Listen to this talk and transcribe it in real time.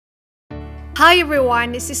Hi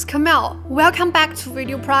everyone, this is Kamel. Welcome back to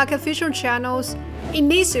VideoProc official channels. In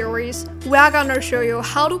this series, we are gonna show you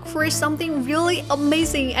how to create something really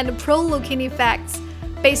amazing and pro-looking effects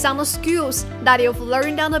based on the skills that you've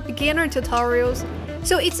learned on the beginner tutorials.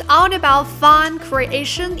 So it's all about fun,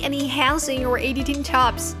 creation, and enhancing your editing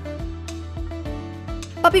chops.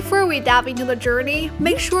 But before we dive into the journey,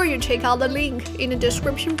 make sure you check out the link in the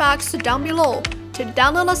description box down below to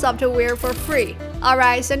download the software for free.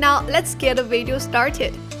 Alright, so now let's get the video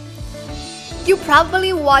started. You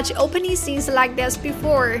probably watched opening scenes like this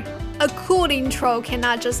before. A cool intro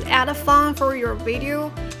cannot just add fun for your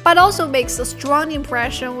video, but also makes a strong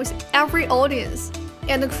impression with every audience.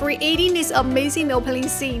 And creating this amazing opening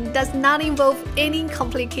scene does not involve any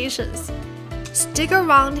complications. Stick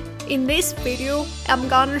around. In this video, I'm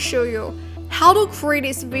gonna show you how to create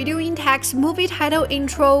this video in text movie title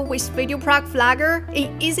intro with VideoProc Vlogger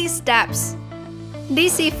in easy steps.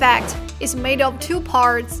 This effect is made of two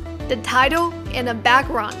parts, the title and the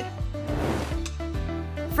background.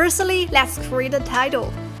 Firstly, let's create the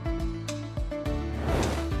title.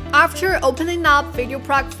 After opening up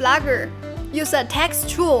VideoProc Vlogger, use the text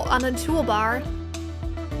tool on the toolbar.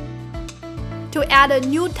 To add a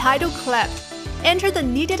new title clip, enter the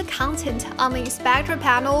needed content on the inspector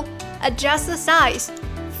panel, adjust the size,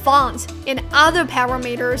 font, and other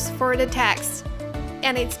parameters for the text.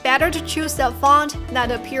 And it's better to choose a font that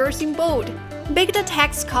appears in bold. Make the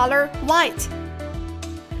text color white.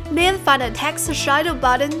 Then find the text shadow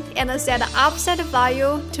button and set the offset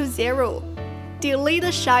value to 0. Delete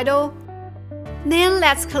the shadow. Then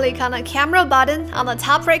let's click on the camera button on the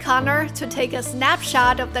top right corner to take a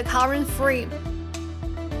snapshot of the current frame.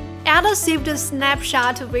 Add a saved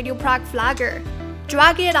snapshot to VideoProc Vlogger.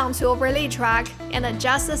 Drag it onto overlay track and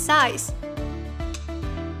adjust the size.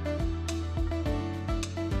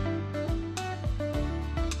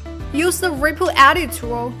 Use the Ripple Edit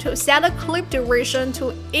tool to set the clip duration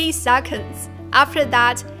to 8 seconds. After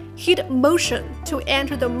that, hit Motion to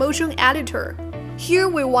enter the motion editor. Here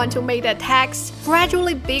we want to make the text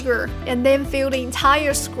gradually bigger and then fill the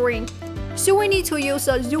entire screen. So we need to use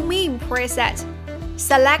a Zoom In preset.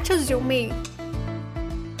 Select Zoom In.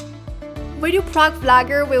 VideoProc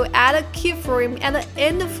Vlogger will add a keyframe at the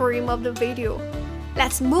end frame of the video.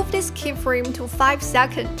 Let's move this keyframe to 5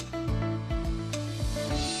 seconds.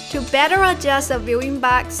 To better adjust the viewing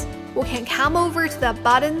box, we can come over to the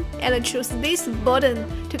button and choose this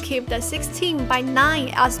button to keep the 16:9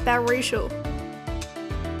 aspect ratio.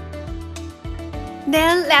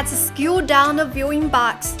 Then let's scale down the viewing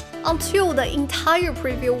box until the entire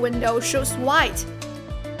preview window shows white.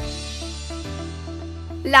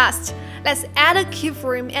 Last, let's add a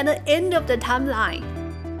keyframe at the end of the timeline.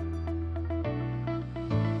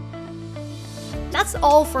 That's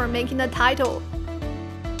all for making the title.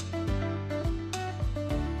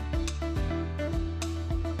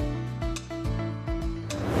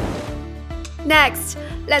 Next,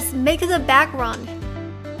 let's make the background.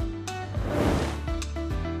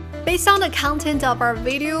 Based on the content of our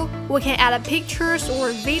video, we can add pictures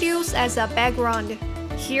or videos as a background.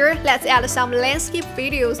 Here, let's add some landscape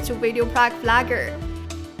videos to VideoProc Vlogger.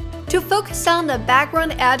 To focus on the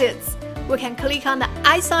background edits, we can click on the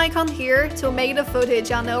eyes icon here to make the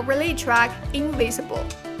footage on the overlay track invisible.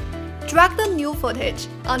 Drag the new footage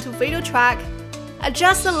onto video track.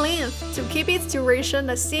 Adjust the length to keep its duration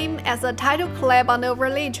the same as the title clip on the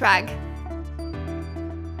overlay track.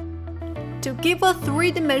 To give a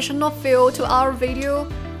three-dimensional feel to our video,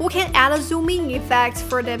 we can add a zoom in effect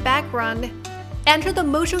for the background. Enter the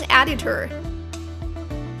motion editor.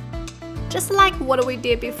 Just like what we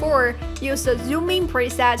did before, use the zoom in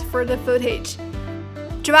preset for the footage.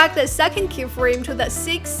 Drag the second keyframe to the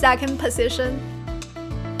 6-second position.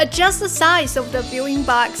 Adjust the size of the viewing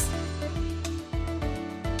box.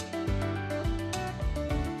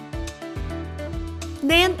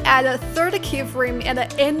 Then add a third keyframe at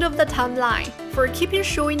the end of the timeline for keeping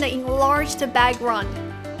showing the enlarged background.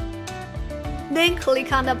 Then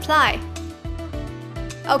click on Apply.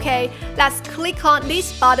 Okay, let's click on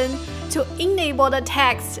this button to enable the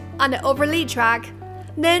text on the overlay track.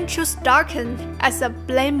 Then choose Darken as a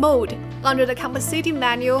blend mode under the compositing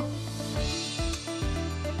menu.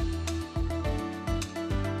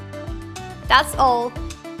 That's all.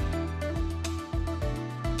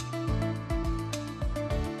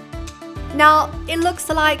 Now, it looks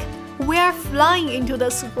like we're flying into the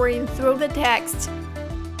screen through the text.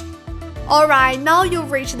 Alright, now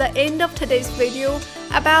you've reached the end of today's video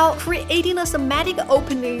about creating a cinematic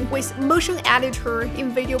opening with motion editor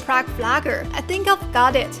in VideoProc Vlogger. I think I've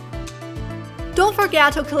got it. Don't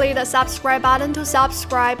forget to click the subscribe button to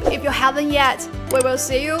subscribe if you haven't yet. We will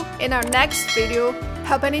see you in our next video.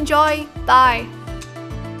 Hope and enjoy. Bye!